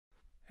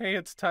Hey,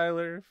 it's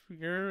Tyler. If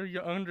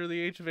you're under the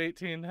age of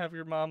 18, have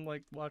your mom,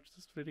 like, watch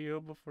this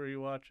video before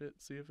you watch it.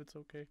 See if it's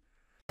okay.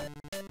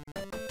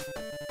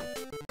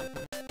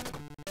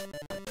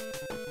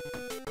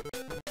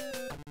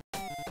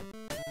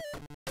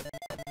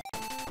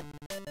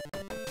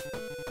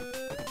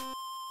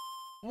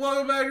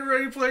 Welcome back to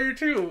Ready Player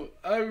 2.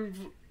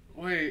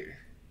 Wait.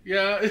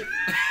 Yeah.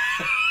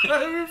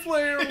 I'm your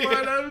player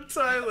 1, I'm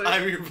Tyler.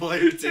 I'm your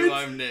player 2,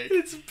 I'm Nick.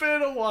 It's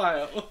been a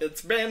while.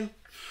 It's been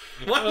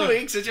 1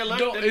 week since you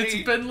looked at me.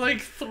 It's been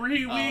like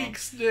 3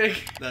 weeks,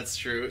 Nick. That's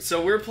true.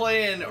 So we're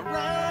playing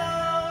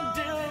Roundabout.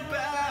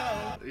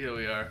 Here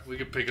we are. We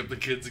can pick up the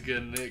kids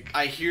again, Nick.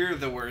 I hear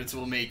the words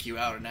will make you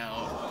out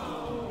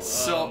now.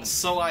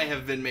 So I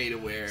have been made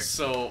aware.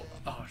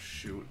 Oh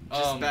shoot.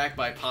 Just back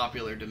by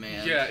popular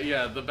demand.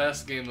 Yeah, the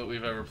best game that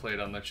we've ever played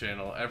on the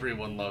channel.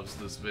 Everyone loves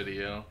this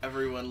video.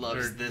 Everyone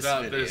loves this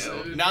not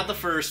video. Not the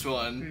first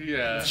one.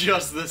 Yeah.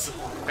 Just this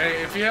one.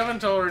 Hey, if you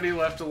haven't already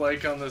left a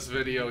like on this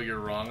video, you're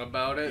wrong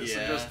about it. Yeah.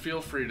 So just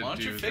feel free to do that. Why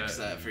don't you fix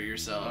that for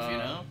yourself, you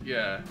know?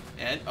 Yeah.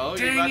 And, Dang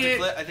you're about it. to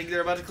click. I think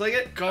they're about to click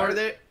it. Are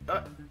they?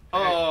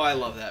 I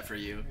love that for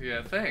you.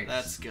 Yeah, thanks.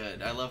 That's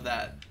good. I love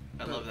that.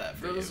 I love that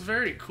for you. That was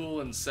very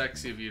cool and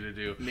sexy of you to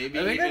do. Maybe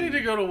I think I need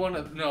to go to one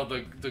of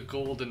the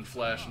golden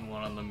flashing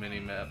one on the mini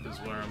map is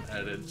where I'm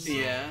headed. So,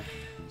 yeah.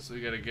 So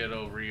we gotta get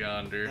over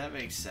yonder. That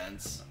makes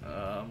sense.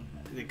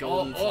 The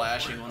golden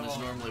flashing one is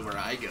normally where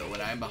I go when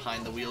I'm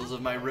behind the wheels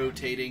of my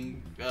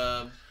rotating.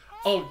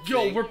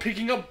 We're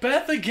picking up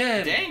Beth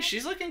again. Dang,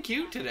 she's looking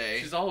cute today.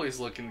 She's always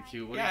looking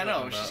cute. What yeah, are you I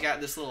know. talking about? She's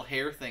got this little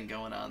hair thing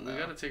going on though. We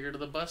gotta take her to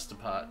the bus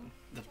depot.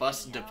 The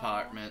bus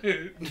department.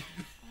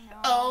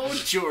 Oh,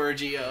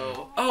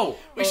 Georgio. Oh,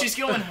 wait, she's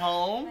going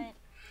home.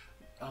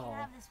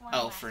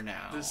 Oh, for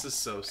now. This is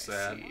so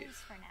sad.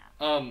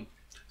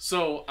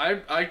 See.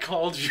 I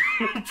called you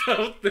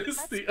about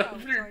this the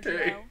other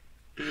day,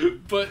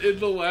 but in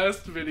the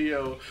last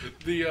video,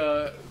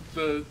 the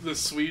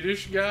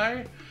Swedish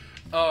guy,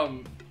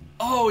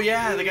 oh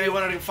yeah, the guy who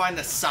wanted to find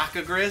the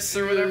soccer grist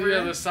or whatever.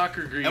 Yeah, the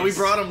soccer grease. And we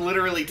brought him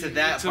literally to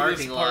that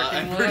parking lot.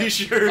 I'm pretty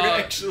sure,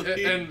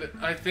 actually. And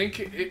I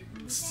think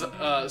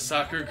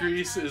soccer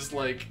grease is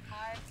like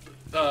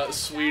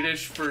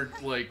Swedish for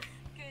like,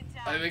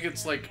 I think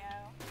it's like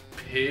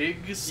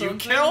pig something.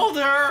 You killed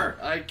her!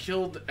 I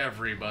killed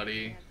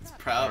everybody. It's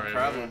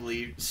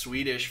probably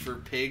Swedish for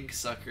pig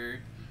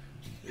sucker.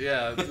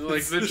 Yeah,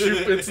 like it's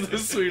the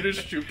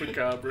Swedish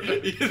chupacabra.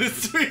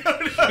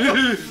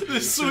 Yeah, the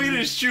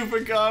Swedish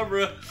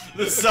chupacabra,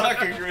 the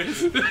soccer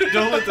grist.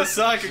 Don't let the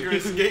soccer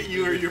grist get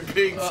you or your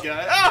pigs,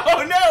 guy.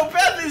 Oh no,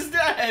 Beth is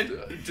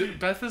dead!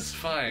 Beth is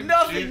fine.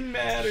 Nothing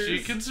matters. She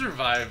can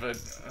survive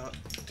it.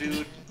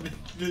 Dude,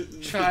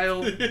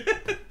 child.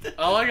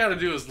 All I gotta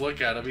do is look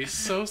at him. He's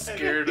so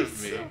scared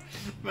of me.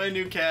 My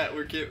new cat,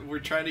 we're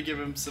trying to give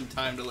him some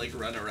time to like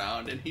run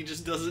around, and he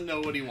just doesn't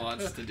know what he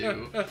wants to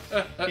do.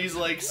 He's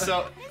like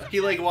he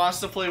wants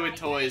to play with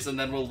toys, and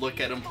then we'll look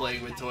at him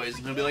playing with toys,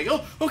 and he'll be like,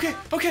 oh, okay,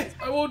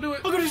 I won't do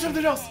it. I'll go do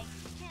something else.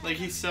 Like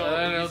he's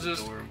and he'll he's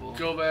just adorable.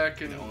 Go back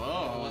and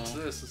what's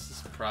this? This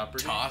is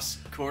property.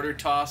 Quarter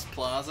toss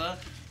plaza.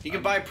 You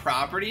can buy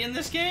property in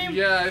this game.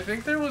 Yeah, I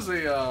think there was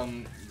a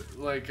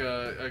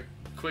a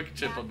quick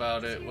tip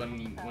about it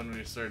when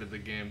we started the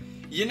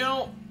game. You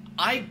know,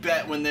 I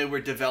bet when they were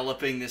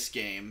developing this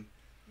game.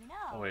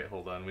 Oh wait,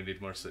 hold on. We need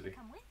more city.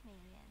 Come with me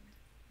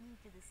and move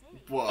to the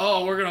city. Whoa.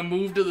 Oh, we're gonna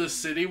move to the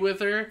city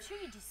with her? I'm sure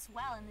you do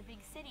swell in the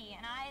big city,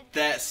 and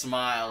That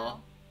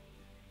smile.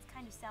 It's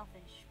kind of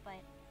selfish, but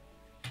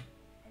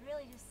I'd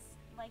really just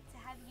like to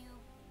have you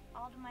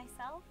all to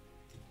myself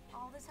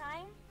all the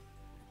time.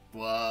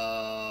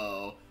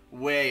 Whoa.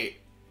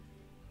 Wait.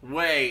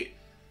 Whoa.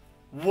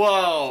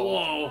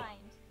 Whoa. Mind.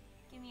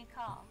 Give me a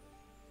call.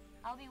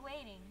 I'll be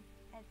waiting,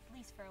 at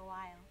least for a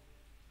while.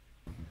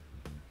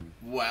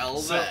 Well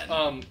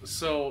then.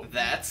 So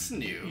that's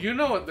new. You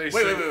know what they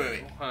say.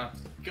 Wait. Huh.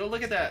 Go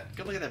look at that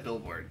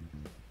billboard.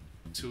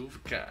 Two of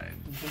a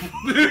kind.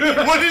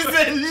 What does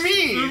that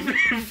mean?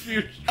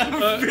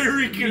 I'm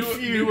very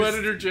confused. New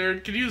editor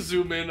Jared, can you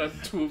zoom in on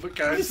two of a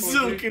kind? I'm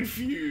so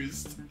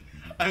confused.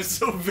 I'm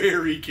so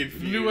very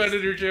confused. New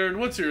editor Jared,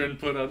 what's your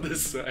input on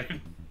this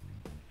side?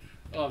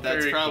 Oh,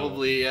 that's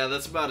probably cool. Yeah.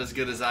 That's about as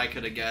good as I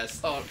could have guessed.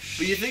 Oh,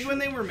 but you think when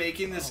they were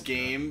making this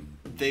game,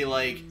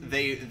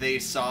 they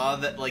saw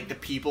that like the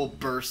people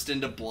burst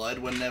into blood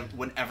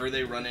whenever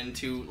they run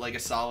into like a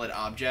solid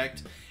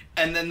object,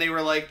 and then they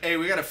were like, "Hey,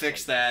 we gotta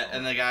fix that,"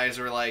 and the guys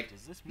were like,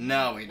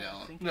 "No, we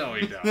don't. No,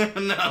 we don't.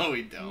 No,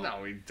 we don't. No,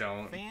 we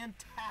don't."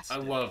 Fantastic. I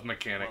love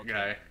Mechanic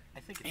Guy.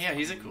 Yeah,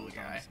 he's a cool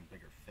guy.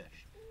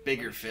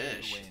 Bigger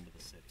fish.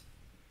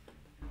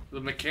 The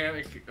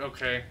mechanic,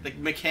 okay. The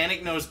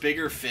mechanic knows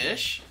bigger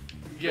fish?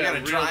 Yeah, we gotta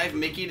drive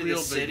Mickey to the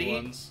big city?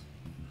 ones.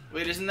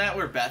 Wait, isn't that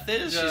where Beth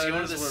is? Yeah, She's going to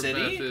that's the where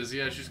city? Beth is.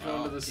 Yeah, she's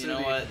going to the city. You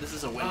know what? This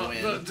is a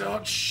win-win.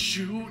 Don't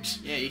shoot.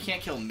 Yeah, you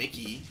can't kill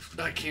Micky.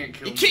 I can't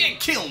kill You can't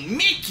kill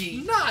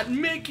Micky! Not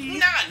Micky!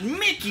 Not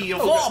Micky,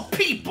 of all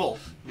people!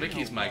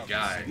 Micky's my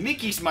guy.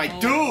 Micky's my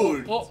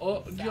dude!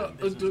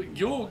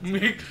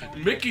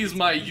 Mickey's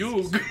my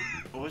Yug.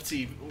 What's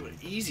he...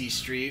 Easy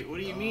Street? What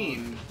do you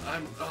mean?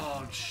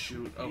 Oh,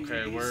 shoot.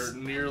 Okay, we're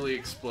nearly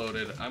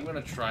exploded. I'm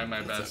gonna try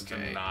my best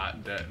to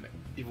not detonate.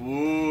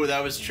 Ooh,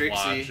 that was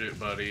tricksy. Watch it,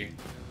 buddy.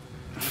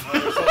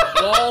 There's a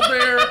wall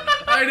there.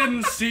 I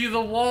didn't see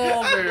the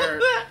wall there.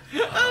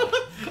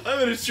 I'm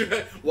gonna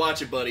try.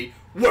 Watch it, buddy.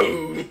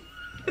 Whoa!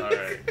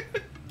 Alright.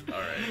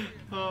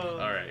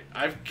 Alright.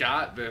 I've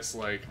got this,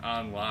 like,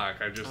 on lock.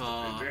 I just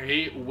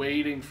hate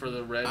waiting for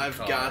the red I've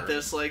car. got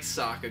this like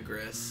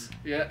Sakagris.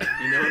 Yeah.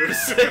 You know what I'm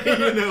saying?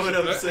 You know what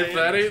I'm saying? If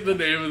that ain't the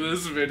name of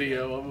this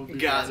video, I'm gonna be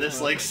got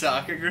this like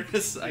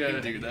Sakagris. I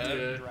can do that.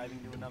 Yeah. Driving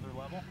to another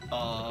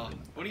level?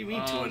 What do you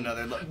mean to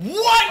another level?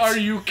 What? Are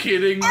you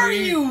kidding me? Are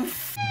you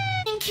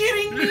f***ing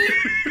kidding me?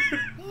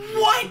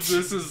 What?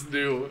 This is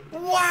new.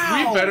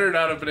 Wow. We better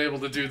not have been able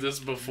to do this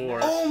before.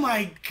 Oh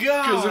my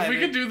god. Because if we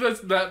could do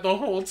that the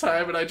whole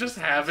time and I just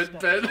haven't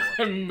been,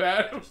 I'm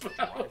mad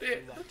about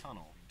it.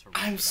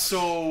 I'm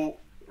so...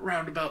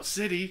 Roundabout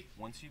City.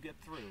 Once you get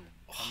through,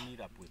 come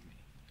meet up with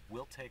me.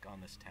 We'll take on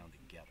this town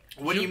together.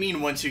 What do you mean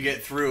once you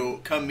get through,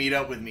 come meet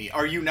up with me?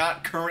 Are you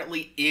not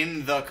currently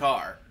in the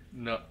car?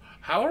 No.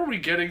 How are we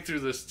getting through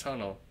this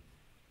tunnel?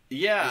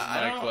 Yeah,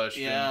 Is my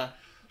question. Yeah.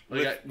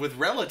 Like with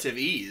relative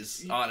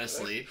ease,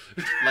 honestly.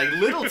 Like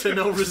little to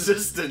no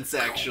resistance,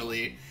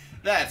 actually.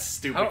 That's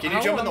stupid. Can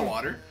you jump in the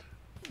water?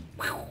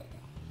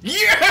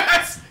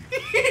 Yes!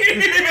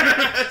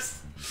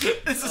 Yes!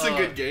 This is a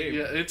good game.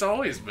 Yeah, it's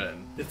always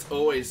been. It's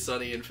always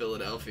sunny in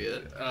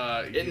Philadelphia.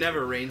 It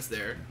never rains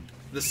there.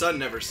 The sun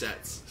never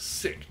sets.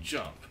 Sick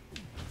jump.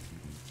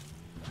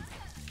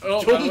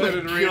 Oh, Oh I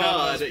landed my right on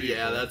god! those people.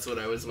 Yeah, that's what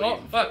I was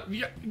waiting Oh, for.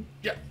 yeah.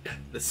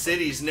 The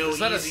city's no Is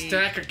that easy. a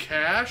stack of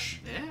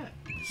cash? Yeah.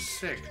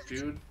 Sick,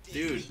 dude.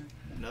 Dude,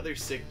 another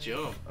sick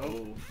jump.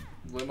 Oh,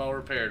 limo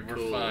repaired. We're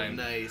cool, fine.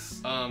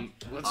 Nice.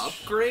 Let's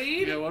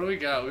Upgrade? Yeah, what do we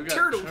got? We got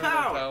Turtle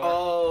power.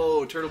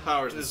 Oh, turtle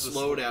power is the This is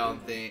slowdown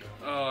thing.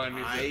 Oh, I need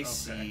to. I okay.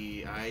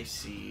 see. I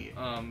see.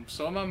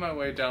 So I'm on my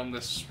way down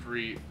this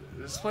street.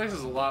 This place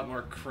is a lot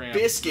more cramped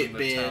Biscuit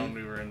than the bin. town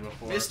we were in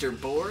before.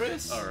 Mr.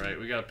 Boris? Alright,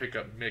 we gotta pick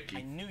up I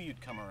Micky. knew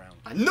you'd come around.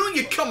 I knew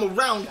you'd come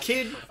around,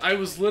 kid. I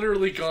was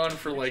literally gone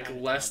for like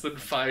less than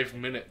 5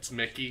 minutes,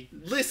 Micky.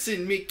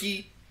 Listen,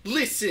 Mickey.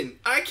 Listen.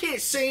 I can't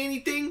say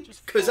anything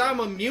because I'm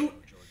a mute.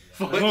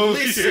 But Oh,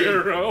 listen.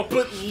 hero.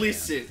 But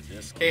listen.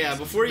 Yeah,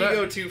 before you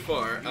go too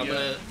far, I'm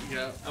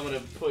Yeah. gonna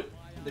put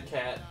the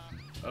cat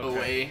Okay.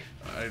 away.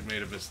 I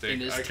made a mistake.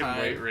 In his I can time.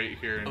 wait right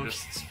here and Okay.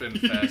 just spin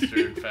faster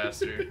and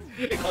faster.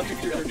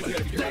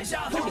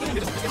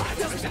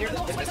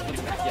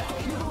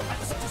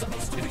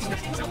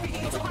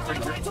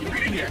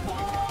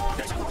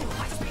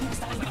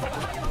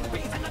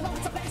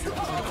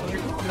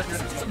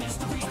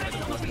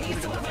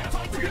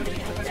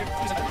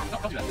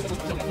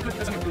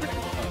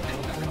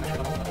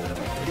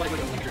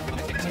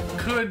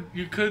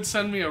 You could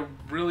send me a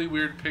really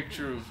weird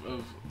picture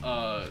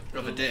of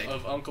a dick.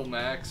 of Uncle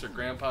Max or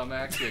Grandpa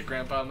Max. Yeah,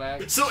 Grandpa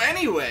Max. So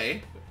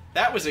anyway,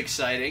 that was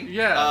exciting.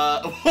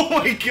 Yeah. Oh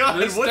my god,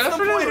 This what's the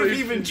point of definitely-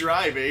 even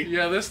driving?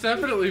 Yeah, this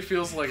definitely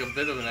feels like a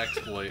bit of an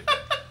exploit.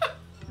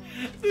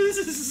 This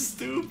is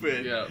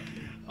stupid. Yeah.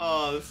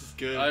 Oh, this is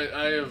good.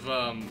 I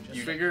have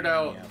figured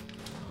out.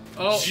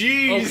 Oh,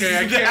 Jeez. okay,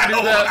 I can't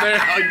do that there.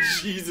 Oh,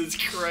 Jesus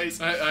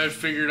Christ. I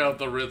figured out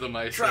the rhythm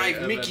I say. Drive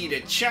and Mickey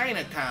then- to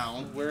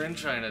Chinatown. We're in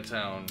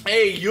Chinatown.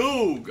 Hey,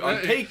 you!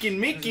 I'm taking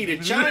Mickey to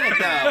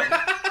Chinatown. We're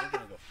gonna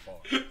go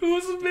far.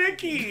 Who's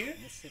Mickey?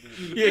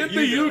 Yeah, In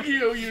the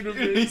Yu-Gi-Oh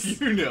universe.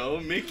 You know,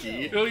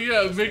 Mickey. Oh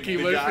yeah, Mickey,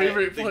 The my guy,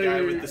 favorite the player.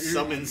 guy with the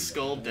summon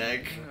skull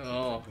deck.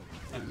 Oh.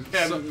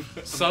 Um,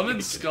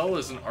 Summon Skull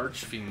is an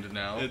archfiend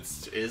now.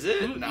 Is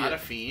it not Yeah. a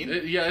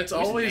fiend? Yeah, it's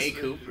Who's always Nate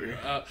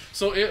Cooper?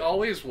 So it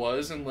always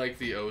was in like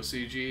the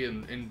OCG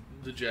and in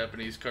the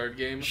Japanese card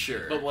game.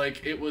 Sure. But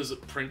like it was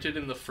printed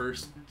in the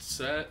first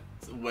set.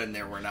 When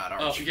there were not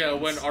Oh archfiends. yeah,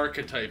 when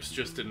archetypes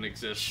just didn't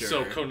exist.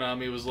 So Sure.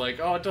 Konami was like,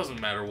 oh, it doesn't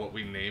matter what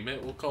we name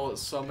it. We'll call it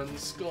Summon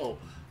Skull.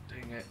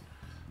 Dang it.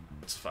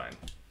 It's fine.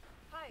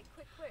 Hi,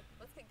 quick,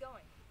 let's get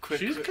going.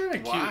 She's kinda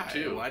cute, why?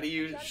 too. Why do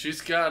you?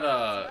 She's got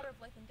Matter of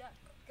life and death.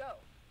 Go.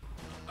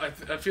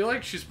 I feel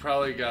like she's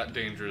probably got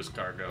dangerous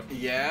cargo.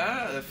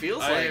 Yeah, it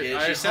feels I- like it.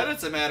 I She said hope-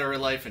 it's a matter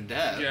of life and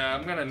death. Yeah,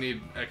 I'm gonna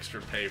need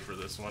extra pay for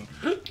this one.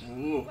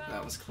 Ooh,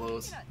 that was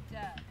close. Not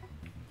dead,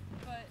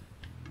 but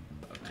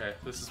Okay,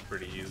 this is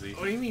pretty easy.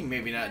 What do you mean,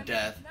 maybe not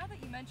death? now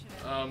that you mention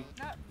it,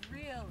 not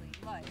really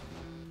life.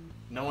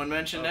 No one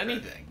mentioned Okay.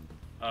 anything.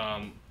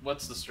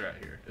 What's the strat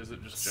here? Is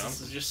it just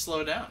jump? Just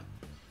slow down.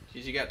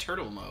 'Cause you got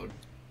turtle mode.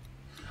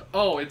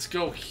 Oh, it's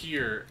go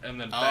here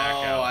and then back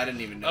Oh, out. I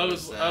didn't even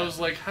notice that. I was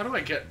like, how do I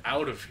get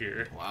out of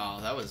here? Wow,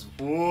 that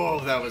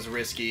was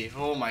risky.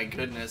 Oh my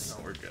goodness.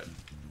 No, we're good.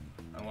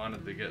 I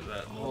wanted to get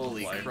that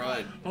Holy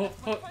multiplier. crud.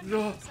 Oh,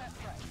 no.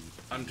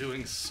 I'm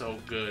doing so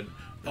good.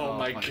 Oh,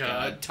 my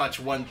god. Touch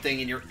one thing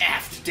and you're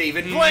effed,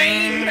 David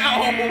Blaine!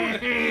 No!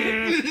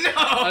 No!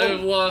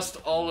 I've lost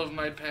all of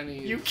my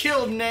pennies. You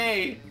killed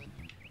Nay!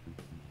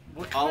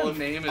 What kind of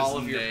name is all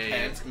of your Nay?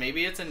 pets.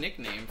 Maybe it's a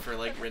nickname for,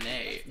 like,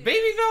 Renee.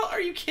 Babyville,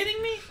 are you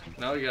kidding me?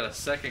 Now we got a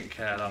second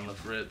cat on the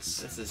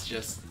fritz. This is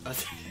just a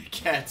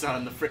cat's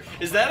on the fritz.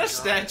 Is that a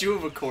statue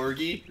of a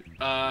corgi?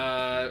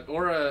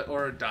 Or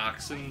a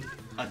dachshund.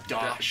 A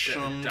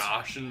dachshund?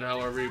 Dachshund,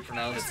 however you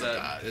pronounce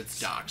that. It's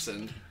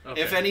dachshund.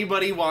 Okay. If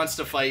anybody wants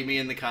to fight me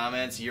in the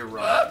comments, you're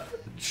wrong.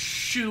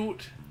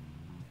 Shoot.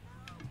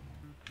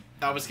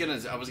 I was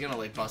gonna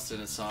like bust in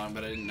a song,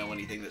 but I didn't know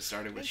anything that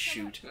started with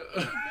shoot.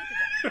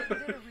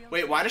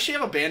 Wait, why does she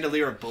have a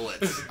bandolier of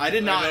bullets? I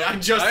did not. I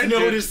just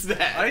noticed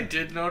that. I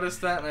did notice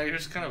that, and I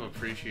just kind of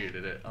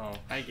appreciated it. Oh,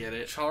 I get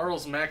it.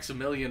 Charles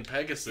Maximilian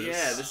Pegasus.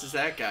 Yeah, this is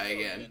that guy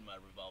again. My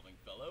revolving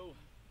fellow.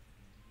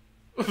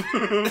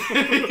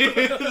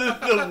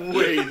 The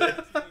way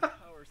that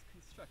Powers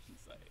construction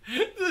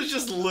site. this is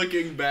just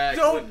looking back.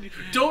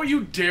 Don't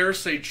you dare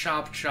say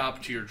chop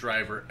chop to your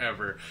driver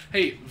ever.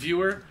 Hey,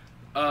 viewer.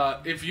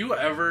 If you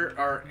ever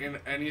are in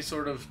any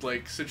sort of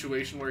like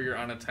situation where you're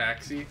on a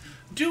taxi,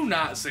 do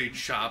not say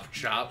chop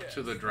chop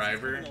to the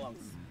driver.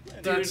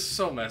 That's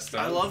so messed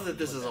up. I love that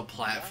this is a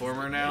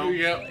platformer now.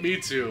 Yeah,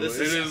 me too. This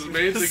It has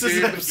made the this is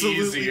game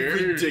absolutely easier.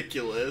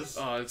 ridiculous.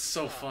 Oh, it's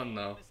so fun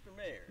though. Mr.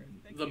 Mayor,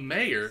 thank The you for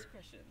mayor? your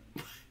discretion.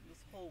 This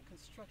whole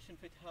construction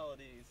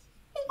fatalities.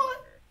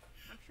 What?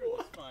 I'm sure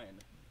that's fine.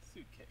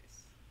 Suitcase.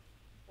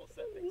 Well,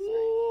 set things straight.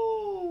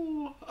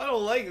 Ooh, I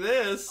don't like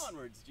this.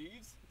 Onwards,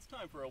 Jeeves. It's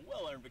time for a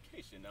well-earned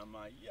vacation on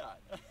my yacht.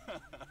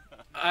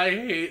 I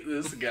hate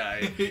this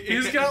guy.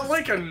 He's got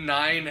like a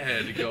 9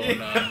 head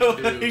going on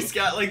too. He's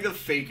got like the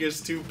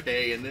fakest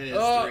toupee in the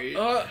history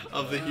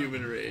of the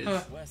human race.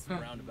 West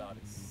Roundabout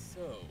is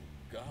so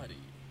gaudy.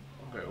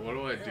 Okay, what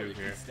do I do Barely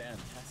here? can stand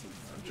passing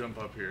through. Jump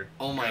up here.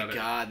 Oh my Got it.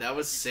 god, that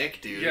was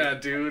sick, dude. Yeah,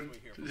 dude.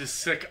 Just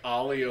sick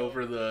ollie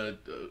over the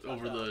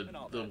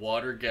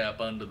water gap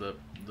onto the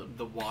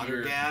water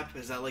pier. gap?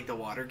 Is that like the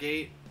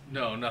Watergate?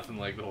 No, nothing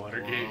like the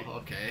Watergate. Whoa,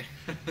 okay.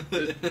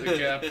 The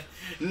gap.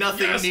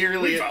 Nothing Yes,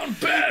 nearly. we found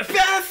Beth!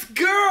 Beth,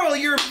 girl,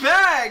 you're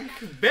back,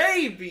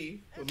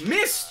 baby.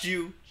 Missed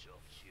you.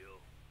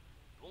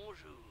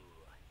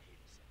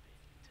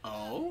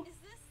 Oh, Is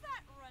this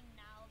that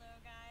Ronaldo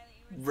guy that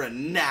you were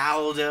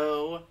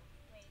Ronaldo.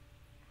 Wait,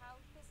 how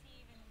does he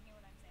even hear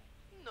what I'm saying?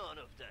 None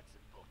of that's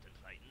important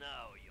right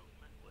now, young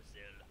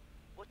mademoiselle.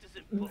 What is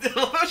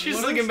important? She's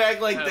What looking is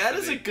back like that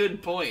is a happening?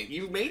 good point.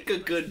 You make a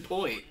good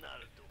point.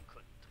 Ronaldo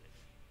country.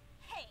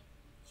 Hey,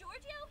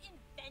 Giorgio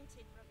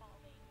invented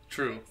revolving.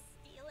 True.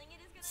 Stealing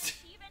it is gonna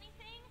achieve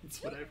anything?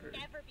 That's what You'll I've heard.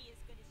 never be as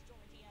good as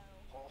Giorgio.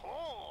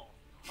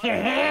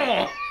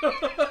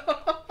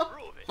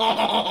 Prove it.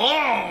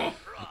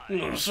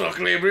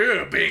 Sacre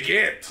bleu, big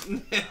hit.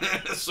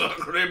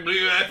 Sacre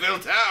bleu, Eiffel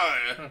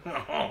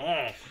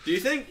Tower. Do you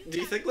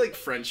think like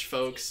French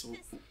folks? This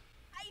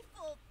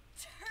Eiffel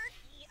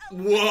turkey.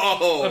 Oh,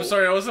 Whoa! I'm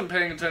sorry, I wasn't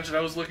paying attention.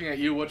 I was looking at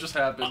you. What just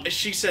happened?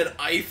 She said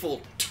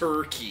Eiffel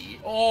turkey.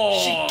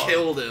 Oh, She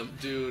killed him.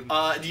 dude.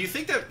 Do you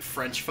think that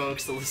French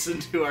folks listen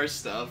to our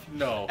stuff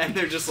No, and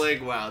they're just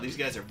like, wow, these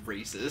guys are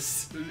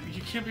racist?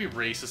 you can't be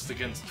racist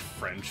against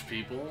French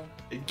people.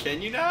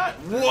 Can you not?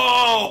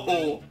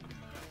 Whoa!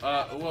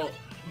 Well,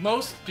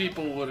 most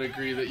people would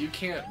agree that you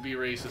can't be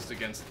racist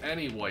against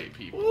any white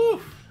people.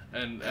 Woo.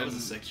 And That was a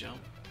sick jump.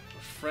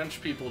 French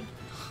people.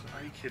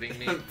 Are you kidding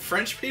me?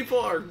 French people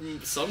are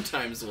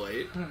sometimes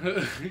white.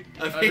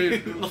 I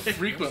mean,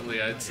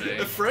 frequently, I'd say.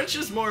 The French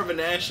is more of a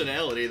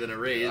nationality than a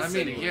race. I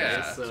mean, anyway,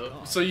 yeah. So.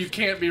 So you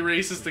can't be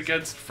racist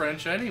against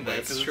French anyway, That's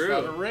because it's true.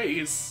 not a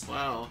race.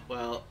 Wow.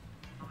 Well,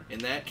 in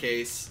that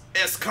case,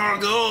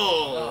 escargot.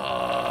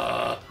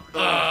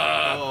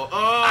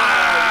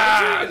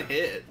 What'd you even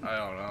hit? I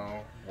don't know.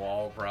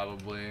 Wall,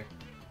 probably.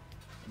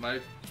 Am I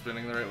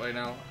spinning the right way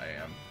now? I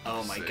am.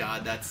 Oh my Sick.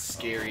 god, that's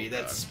scary. Oh,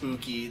 That's God.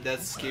 spooky.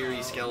 That's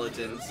scary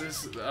skeletons.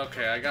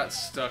 Okay, I got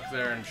stuck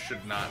there and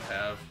should not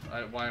have.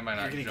 Why am I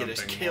not You're gonna get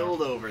us jumping killed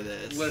more? over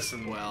this.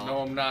 Listen, well, no,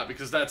 I'm not,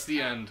 because that's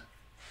the end.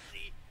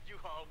 See, you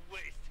are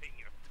wasting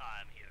your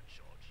time here,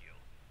 Giorgio.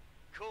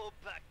 Go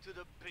back to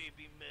the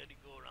baby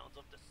merry-go-rounds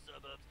of the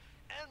suburbs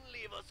and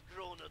leave us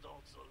grown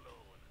adults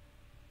alone.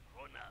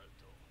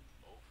 Ronaldo,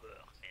 over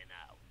and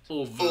out.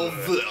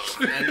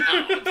 over and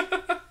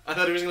out. I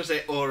thought he was gonna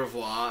say au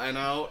revoir and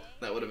out.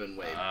 That would have been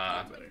way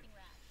Ah. better.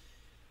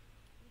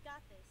 We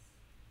got this.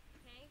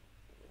 Okay?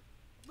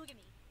 Look at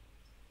me.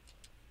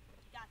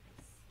 We got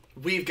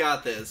this. We've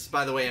got this.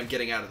 By the way, I'm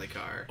getting out of the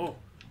car. Oh,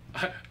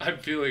 I'm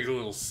feeling a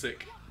little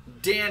sick.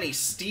 Danny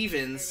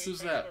Stevens.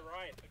 Who's that?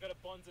 Right. I got a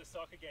Bonza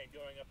soccer game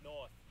going up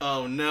north.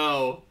 Oh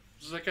no.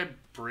 Is that guy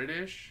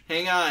British?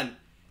 Hang on.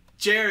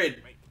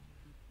 Jared.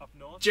 Up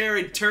north?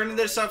 Jared, turn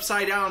this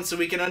upside down so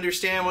we can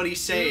understand what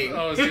he's saying.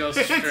 Oh, is he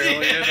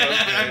Australian? Yeah,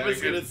 Okay, I was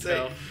couldn't gonna say.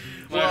 tell.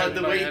 Well, My,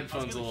 the my way-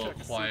 headphones a little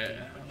quiet.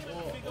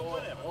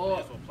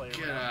 Oh,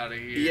 get out of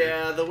here.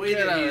 Yeah, the way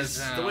Get out that of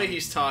town.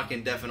 he's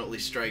talking definitely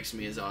strikes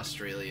me as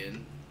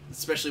Australian.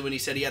 Especially when he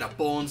said he had a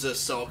Bonza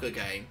soccer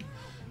game.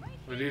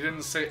 But he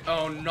didn't say,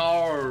 oh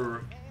no.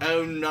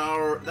 Oh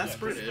no, that's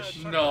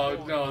British. No,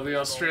 the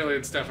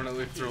Australians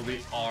definitely throw the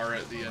R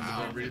at the end Wow, of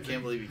I everything.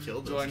 can't believe you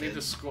killed those So I need to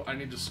kids. score. I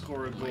need to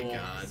score a Oh my goal.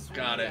 God.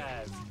 Got it.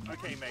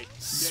 Okay, mate.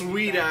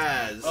 Sweet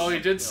as. Oh, he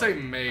did say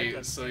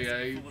mate, so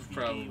yeah, he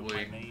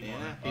probably.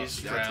 Yeah,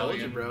 he's. I Australian. told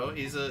you, bro.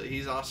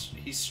 He's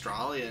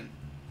Australian.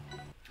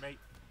 Mate,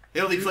 The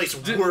only place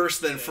worse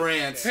than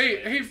France.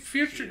 Hey,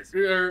 future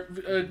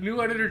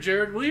new editor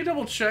Jared, will you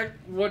double check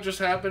what just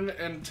happened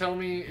and tell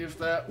me if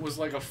that was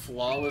like a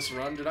flawless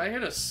run? Did I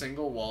hit a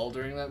single wall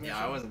during that mission?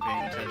 Yeah, I wasn't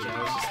paying attention.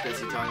 I was just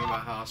busy talking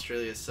about how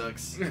Australia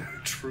sucks.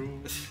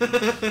 True.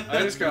 I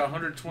just got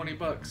 120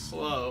 bucks.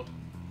 Whoa.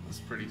 That's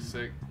pretty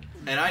sick.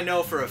 And I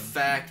know for a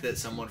fact that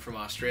someone from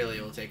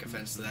Australia will take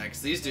offense to that,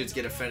 because these dudes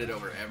get offended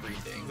over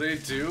everything. They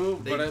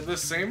do, but at the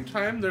same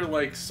time, they're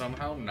like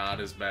somehow not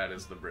as bad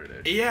as the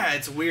British. Yeah,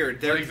 it's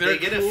weird. Like, They they're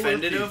get cooler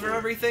offended over people.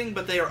 everything,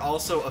 but they are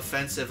also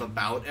offensive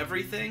about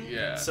everything.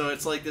 Yeah. So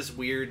it's like this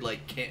weird, like,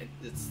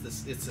 it's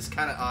this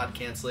kind of odd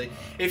canceling.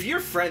 If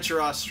you're French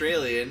or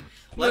Australian,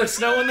 let us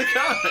know in the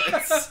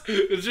comments.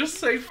 Just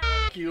say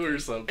F you or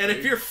something. And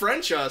if you're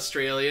French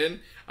Australian,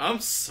 I'm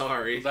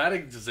sorry. that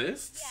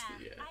exists?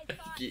 Yeah, Yeah. I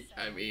thought Yeah,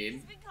 so. I mean,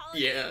 He's been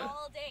calling yeah. you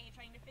all day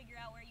trying to figure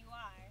out where you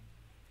are.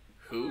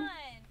 Who? Come on.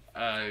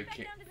 I Back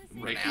can't. down to the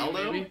city. Ricky, Ronaldo?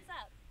 maybe? What's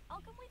up? I'll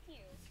come with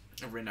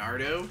you.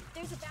 Renardo?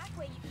 There's a back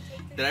way you can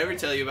take. Did I ever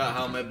tell you about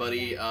how my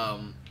buddy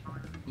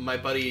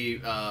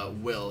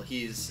Will,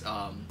 he's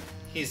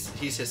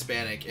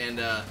Hispanic,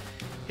 and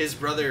his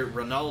brother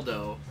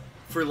Ronaldo,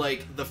 for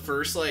like the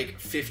first like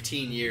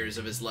 15 years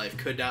of his life,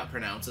 could not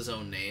pronounce his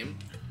own name,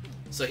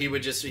 so he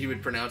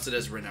would pronounce it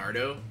as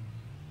Renardo,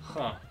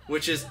 Huh.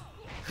 which is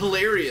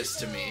hilarious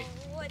to me.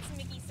 What's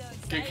Mickey so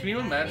excited Okay, can you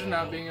imagine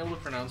not being able to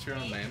pronounce your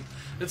own name?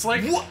 It's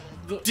like What?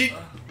 the-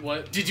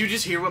 what? Did you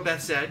just hear what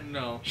Beth said?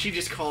 No. She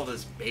just called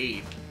us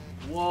babe.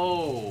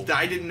 Whoa.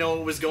 I didn't know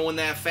it was going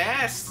that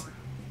fast.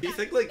 You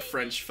think like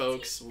French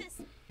folks?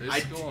 It's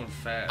I- going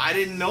fast. I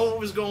didn't know it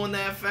was going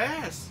that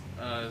fast.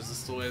 Is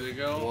this the way they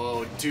go?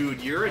 Whoa,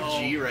 dude, you're a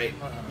G right.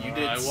 You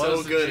did I so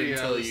was a good G, I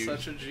until was you.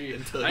 such a G.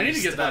 until I you need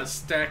to get that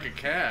stopped. stack of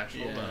cash.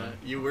 Hold Yeah, on.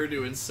 you were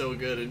doing so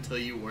good until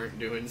you weren't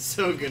doing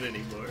so good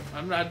anymore.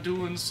 I'm not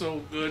doing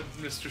so good,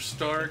 Mr.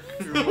 Stark,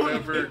 or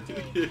whatever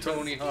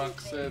Tony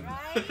Hawk said.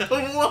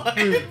 What?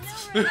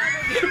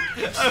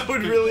 I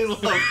would really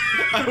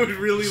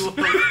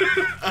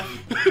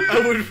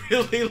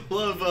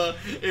love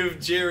if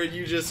Jared,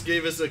 you just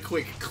gave us a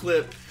quick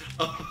clip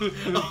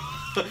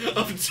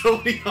of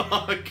Tony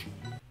Hawk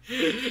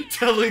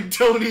telling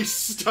Tony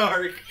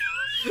Stark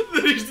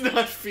that he's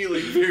not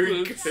feeling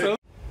very good. So-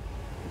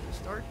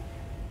 Stark?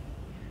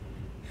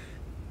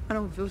 I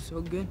don't feel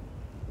so good.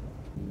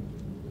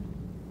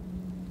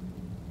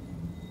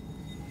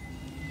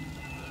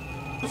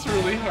 It's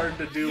really hard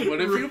to do, but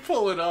if you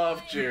pull it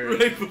off,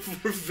 Jared. Right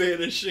before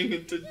vanishing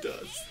into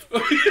dust.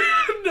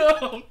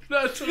 No,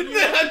 not Tony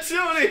Hawk. Not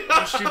Tony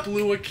Hawk! She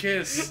blew a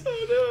kiss.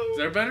 Oh no.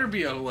 There better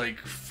be a like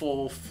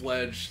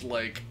full-fledged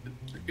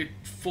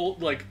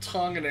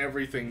tongue and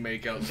everything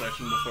makeout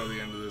session before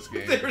the end of this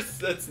game.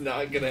 That's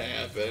not gonna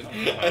happen.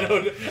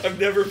 I've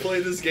never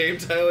played this game,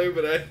 Tyler,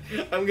 but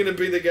I'm gonna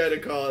be the guy to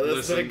call it.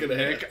 That's Listen, not gonna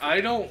Nick,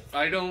 happen.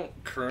 I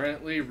don't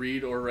currently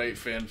read or write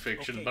fan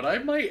fiction, but I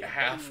might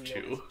have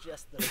to.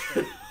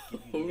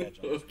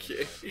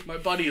 Okay. My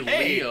buddy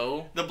Hey,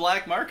 Leo, the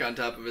black mark on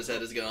top of his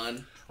head is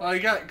gone. well,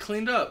 he got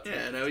cleaned up.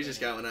 Yeah, now he's just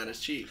got one on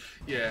his cheek.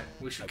 Yeah,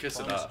 we should kiss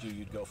it off.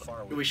 You'd go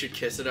far with We should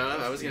kiss it off.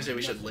 I was gonna say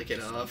we should lick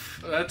it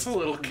off. That's a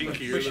little kinkier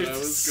We than should I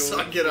was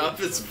suck going. it off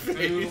his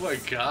face. Oh my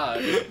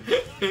god.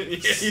 Yeah,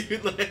 you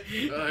like.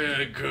 Oh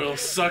yeah, girl,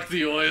 suck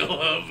the oil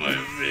off my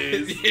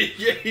face.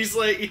 Yeah, he's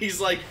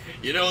like,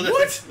 you know that.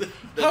 What?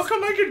 How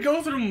come I could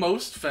go through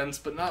most fence,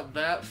 but not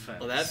that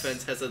fence? Well, that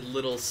fence has a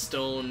little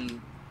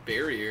stone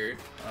barrier.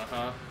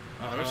 Uh-huh.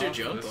 Why don't you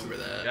jump over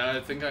that? Yeah,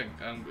 I think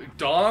I'm...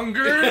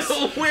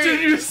 Dongers? Wait,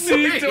 Did you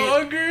see wait.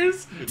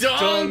 Dongers?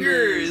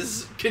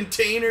 Dongers!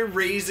 Container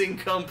raising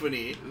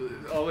company.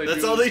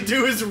 That's all is- they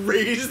do is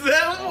raise them?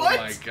 Oh What?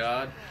 my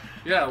god.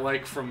 Yeah,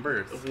 like from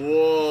birth.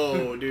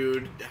 Whoa,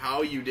 dude.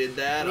 How you did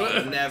that,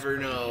 I'll never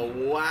know.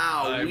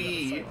 Wow,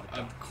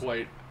 I'm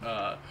quite,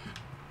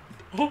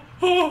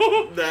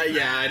 That,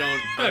 yeah,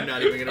 I'm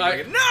not even gonna bring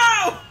it.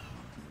 No!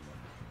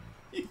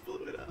 You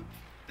blew it up.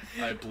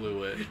 I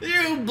blew it.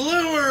 You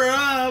blew her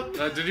up!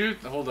 Did you...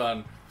 Hold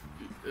on.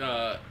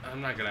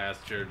 I'm not gonna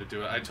ask Jared to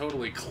do it. I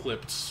totally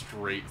clipped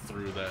straight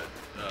through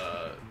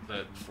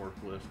that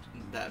forklift.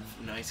 That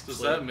nice Does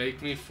clip. that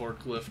make me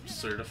forklift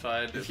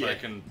certified if I Yeah,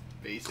 can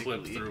basically.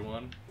 clip through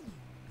one?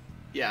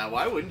 Yeah,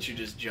 why wouldn't you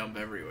just jump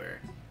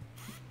everywhere?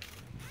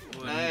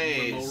 Limo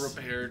Nice.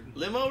 repaired.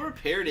 Limo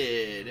repaired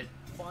it.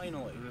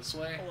 Finally. This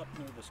way? Pull up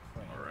near this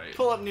crane. Alright.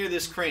 Pull up near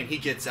this crane. He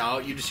gets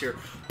out. You just hear.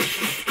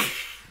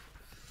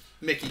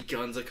 Mickey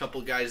guns a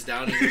couple guys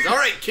down. He goes, "All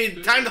right,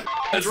 kid, time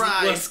to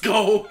drive." Let's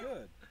go.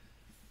 Good.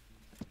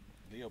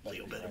 Leo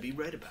Leo better be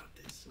right about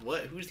this.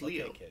 What? Who's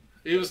Leo? Okay, kid.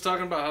 He was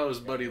talking about how his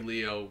buddy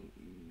Leo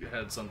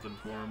had something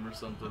for him or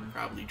something.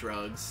 Probably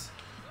drugs.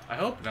 I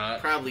hope not.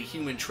 Probably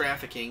human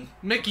trafficking.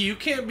 Mickey, you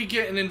can't be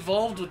getting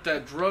involved with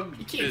that drug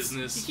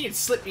business. You can't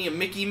slip me a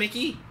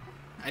Mickey.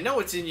 I know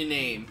it's in your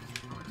name.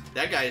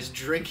 That guy's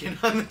drinking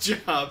on the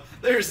job.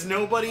 There's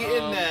nobody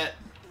in that.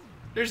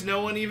 There's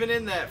no one even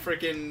in that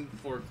frickin'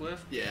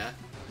 forklift. Yeah.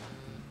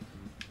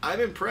 I'm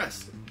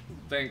impressed.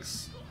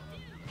 Thanks.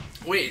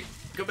 Wait,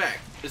 go back.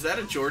 Is that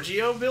a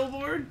Georgio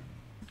billboard?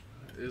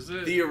 Is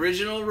it? The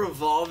original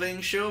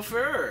revolving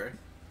chauffeur.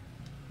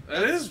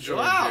 That is Georgio.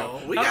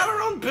 Wow, we got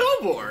our own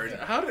billboard.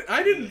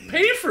 I didn't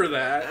pay for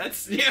that.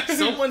 That's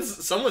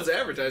someone's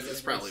advertised.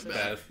 It's probably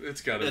Beth.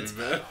 It's gotta be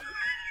Beth.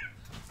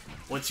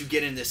 Once you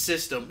get in the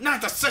system,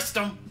 not the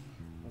system.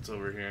 What's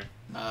over here?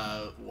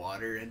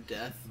 Water and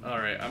death. All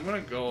right, I'm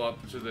gonna go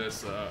up to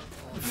this.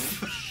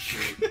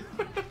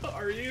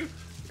 Are you?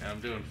 Yeah, I'm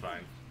doing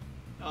fine.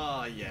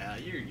 Oh yeah,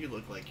 you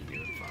look like you're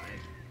doing fine.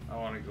 I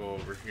want to go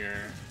over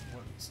here.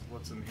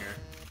 What's in here?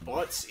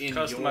 What's in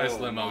Customized your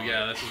limo?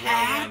 Yeah, this is what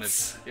I wanted.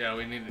 Yeah,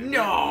 we needed.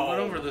 No. We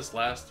went over this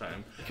last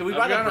time. Can we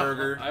buy a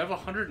burger? I have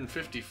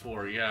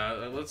 154.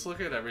 Yeah, let's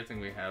look at everything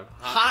we have.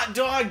 Hot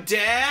dog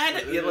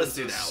dad? Yeah, let's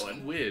do that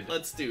one. Squid.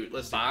 Let's do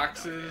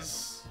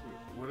boxes.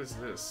 What is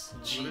this?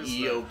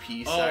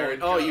 GEOP siren.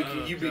 Oh,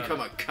 you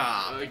become a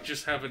cop. Like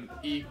just have an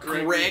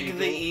Greg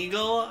the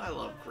Eagle. I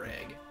love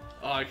Greg.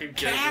 Oh, I could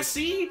get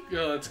Cassie.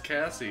 Oh, it's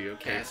Cassie.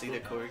 Okay. Cassie the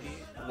corgi.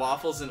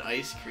 Waffles and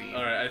ice cream.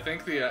 All right, I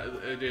think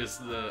it is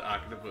the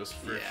octopus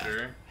for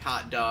sure.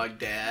 Hot dog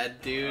dad,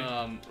 dude.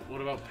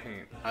 What about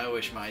paint? I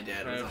wish my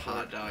dad was a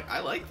hot dog. I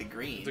like the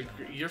green.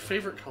 Your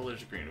favorite color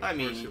is green. Of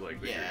course you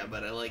like the green.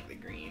 But I like the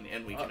green,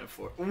 and we can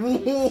afford.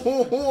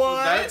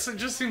 What? It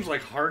just seems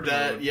like hard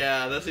mode.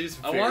 Yeah, that seems.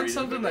 I want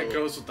something that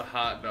goes with the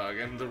hot dog,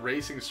 and the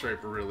racing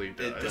striper really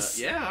does. It does.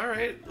 Yeah, all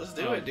right, let's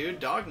do it, dude.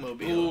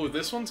 Dogmobile. Ooh,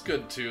 this one's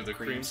good too. The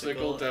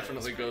creamsicle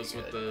definitely goes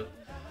with the.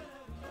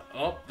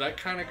 Oh, that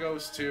kind of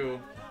goes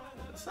too.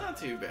 It's not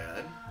too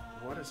bad.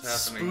 What is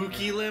happening?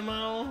 Spooky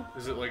limo?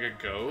 Is it like a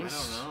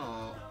ghost? I don't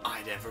know.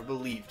 I never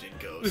believed in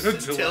ghosts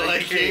until I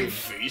came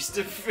face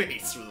to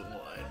face with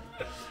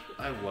one.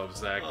 I love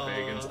Zach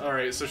Bagans.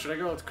 Alright, so should I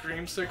go with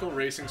creamsicle,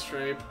 racing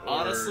stripe, or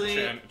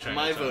honestly,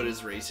 my vote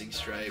is racing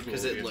stripe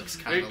because it looks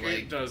kind of like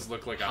it does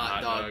look like a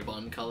hot dog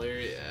bun color.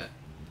 Yeah.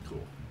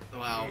 Cool.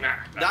 Wow.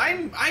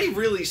 I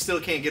really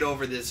still can't get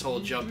over this whole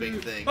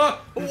jumping thing.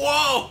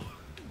 Whoa!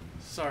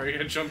 Sorry,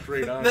 I jumped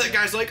right on. That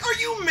guy's like, "Are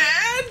you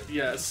mad?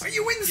 Yes. Are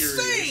you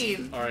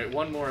insane?" All right,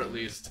 one more at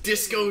least.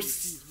 Disco.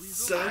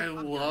 I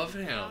love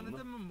him.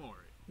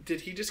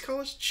 Did he just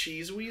call us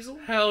Cheese Weasel?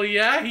 Hell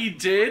yeah, he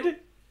did.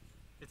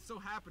 It's so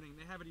happening.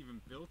 They haven't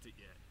even built it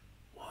yet.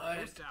 What?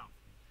 Go south.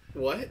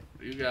 What?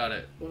 You got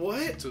it.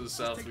 What? To the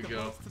south we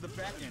go. To the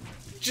back end.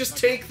 Just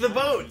take the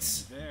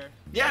boats. There.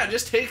 Yeah,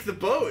 just take the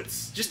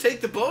boats. Just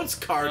take the boats,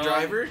 car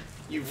driver.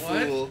 You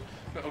fool.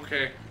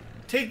 Okay.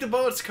 Take the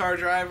boats, car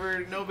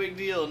driver. No big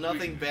deal.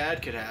 Nothing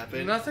bad could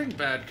happen. Nothing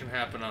bad can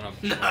happen on a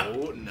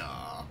boat.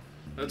 No.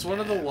 That's one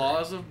of the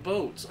laws of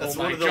boats. That's oh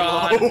my one of the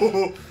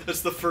god.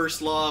 That's the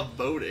first law of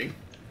boating.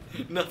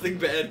 Nothing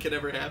bad can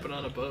ever happen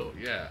on a boat.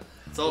 Yeah.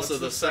 It's also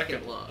the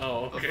second law.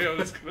 Oh, okay. I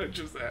was gonna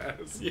just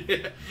ask.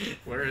 Yeah.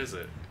 Where is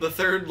it? The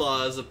third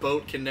law is a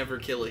boat can never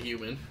kill a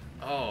human.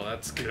 Oh,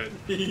 that's good.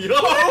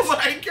 Oh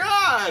my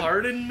god!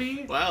 Pardon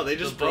me? Wow, they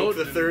just broke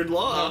the third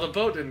law. No, the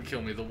boat didn't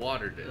kill me. The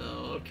water did.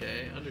 Oh,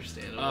 okay.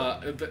 Understandable.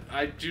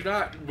 I do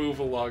not move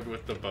along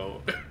with the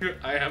boat.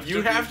 I have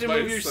you to have to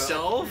move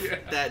myself. yourself?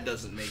 Yeah. That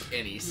doesn't make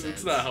any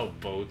sense. That's not how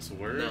boats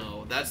work.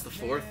 No, that's the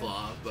fourth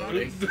law of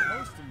boating.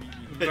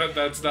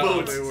 That's not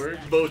how they work.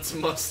 Boats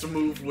must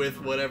move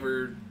with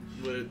whatever.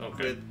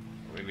 Okay.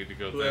 We need to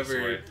go whoever,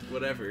 this way.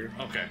 Whatever.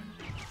 Okay.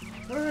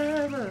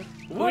 Wherever.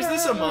 Who is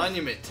this a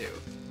monument to?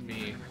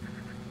 Me.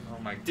 Oh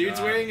my god. Dude's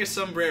wearing a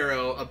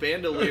sombrero, a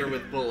bandolier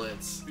with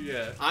bullets.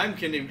 Yeah. I'm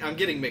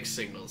getting mixed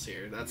signals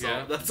here. That's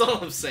all. That's all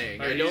I'm saying.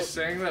 Are you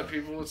saying that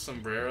people with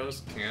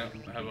sombreros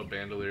can't have a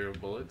bandolier of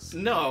bullets?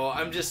 No,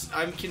 I'm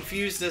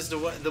confused as to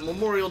what the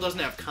memorial doesn't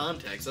have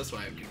context. That's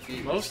why I'm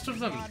confused. Most of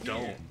them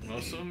don't.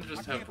 Most of them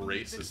just have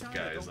racist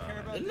guys on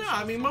it. No,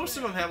 I mean most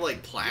of them have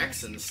like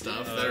plaques and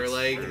stuff that are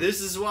like, true. This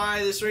is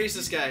why this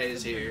racist guy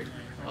is here.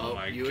 Oh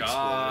my you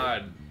god.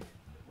 Exploded.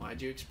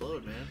 Why'd you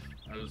explode, man?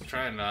 I was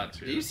trying not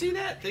to. Do you see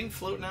that thing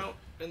floating out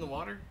in the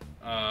water?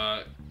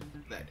 That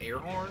air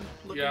horn?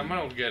 Yeah, I'm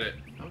gonna get it.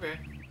 Okay.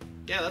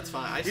 Yeah, that's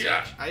fine.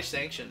 I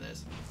sanction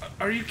this.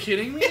 Are you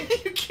kidding me?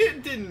 You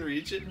didn't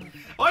reach it.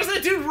 Why is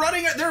that dude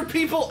running? There are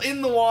people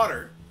in the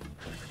water.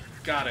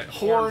 Got it.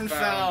 Horn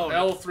found.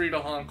 L3 to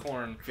honk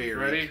horn. Very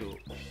ready? Cool.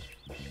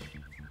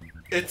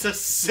 It's a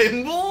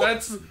symbol?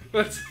 That's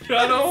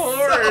not a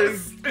horn. So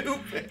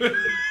stupid.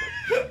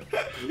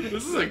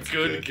 This is a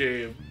good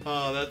game.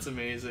 Oh, that's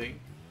amazing.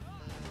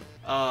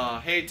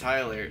 Hey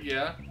Tyler.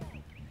 Yeah.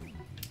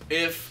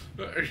 If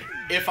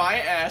I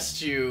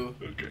asked you,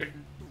 okay,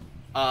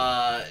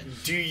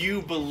 do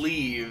you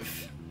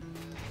believe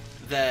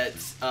that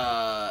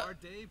Hard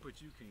day,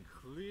 but you can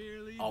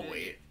clearly. I'll dig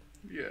wait. it.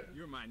 Yeah.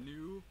 You're my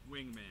new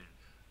wingman.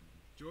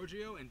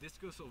 Giorgio and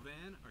Disco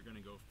Sylvan are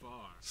gonna go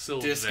far.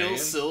 Disco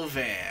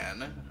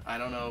Sylvan. I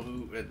don't know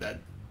who that.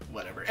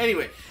 Whatever.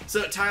 Anyway,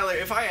 so Tyler,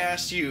 if I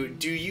asked you,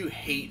 do you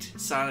hate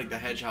Sonic the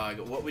Hedgehog,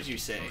 what would you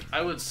say?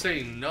 I would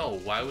say no.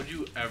 Why would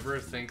you ever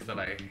think that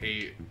I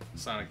hate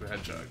Sonic the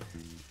Hedgehog?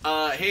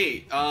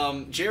 Hey,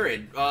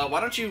 Jared,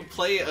 why don't you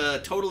play a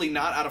totally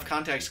not out of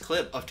context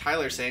clip of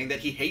Tyler saying that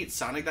he hates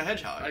Sonic the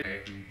Hedgehog?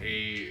 I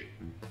hate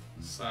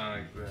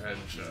Sonic the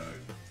Hedgehog.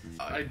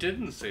 I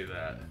didn't say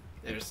that.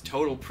 There's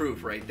total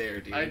proof right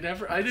there, dude. I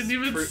didn't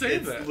even say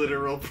it's that.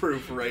 Literal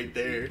proof right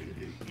there.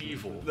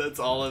 Evil. That's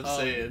all I'm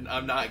saying.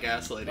 I'm not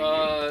gaslighting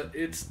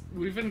you.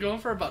 We've been going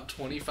for about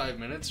 25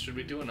 minutes. Should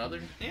we do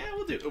another? Yeah,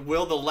 we'll do.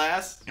 Will the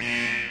last?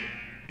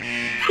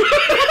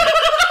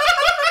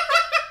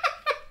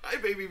 Hi,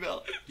 Baby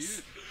Bell. Dude,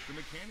 the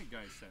mechanic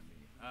guy sent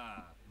me.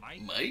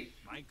 Mike?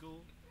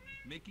 Michael?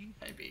 Mickey?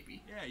 Hi,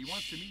 baby. Yeah, he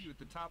wants to meet you at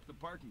the top of the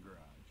parking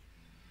garage.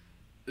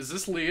 Is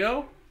this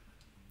Leo?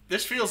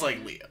 This feels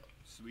like Leo.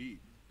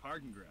 Sweet.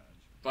 Parking garage.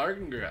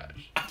 Bargain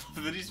Garage.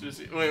 That he's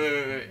missing.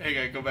 Wait. Hang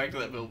on, go back to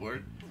that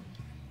billboard.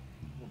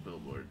 What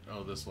billboard?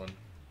 Oh, this one.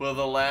 Will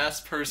the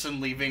last person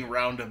leaving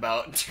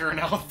Roundabout turn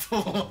out the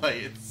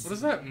lights? What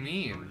does that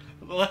mean?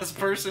 The last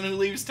person who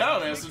leaves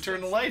town has to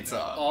turn the lights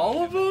off.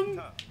 All of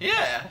them?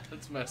 Yeah.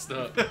 That's messed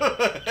up.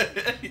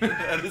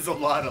 That is a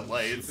lot of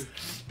lights.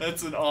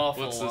 That's an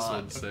awful What's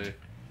lot. this one say?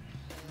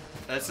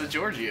 That's a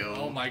Giorgio.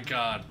 Oh my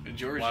god.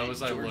 Why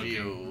was I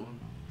looking?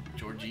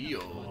 Giorgio.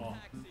 Oh.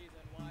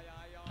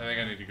 I think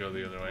I need to go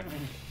the other way.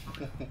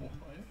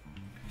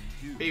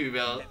 Baby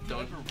Bell,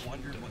 don't. Ever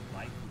wondered what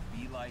life would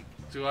be like?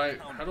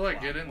 How do I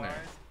get in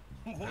there?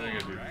 I think I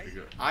do need to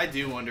go. I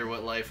do wonder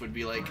what life would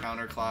be like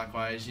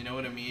counterclockwise. You know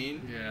what I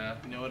mean? Yeah.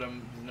 You know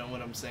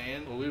what I'm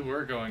saying? Well, we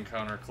were going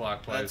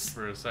counterclockwise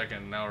for a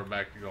second. Now we're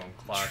back to going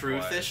clockwise.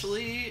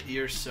 Truthishly,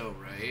 you're so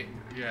right.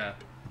 Yeah.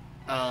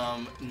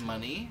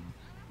 Money.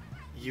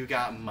 You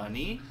got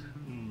money.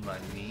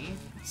 Money.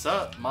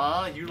 Sup,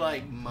 ma? You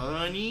like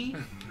money?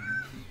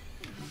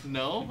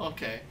 No?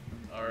 Okay.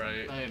 All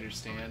right. I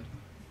understand.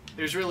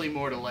 There's really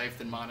more to life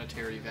than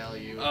monetary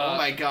value. Oh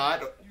my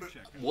god.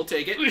 We'll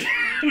take it.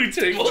 We'll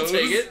take it. All right,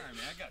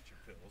 man, I got your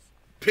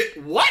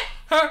pills. What?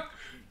 Huh?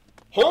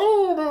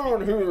 Hold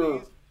on here.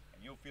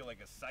 And you'll feel like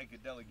a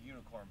psychedelic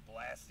unicorn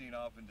blasting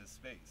off into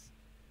space,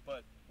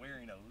 but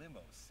wearing a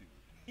limo suit.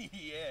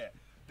 Yeah,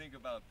 think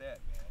about that,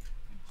 man.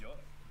 Enjoy.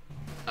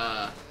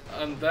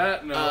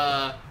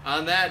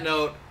 On that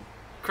note,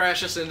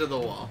 Crash us into the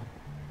wall.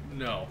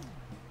 no.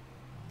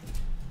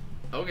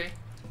 Okay.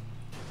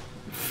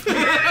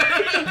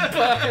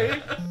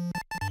 Bye.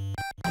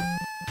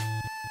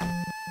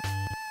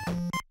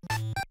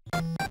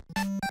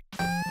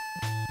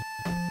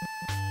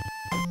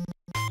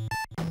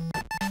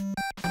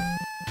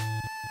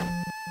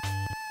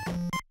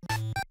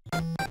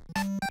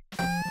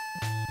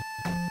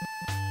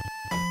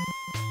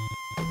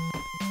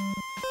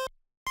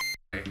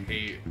 I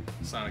hate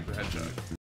Sonic the Hedgehog.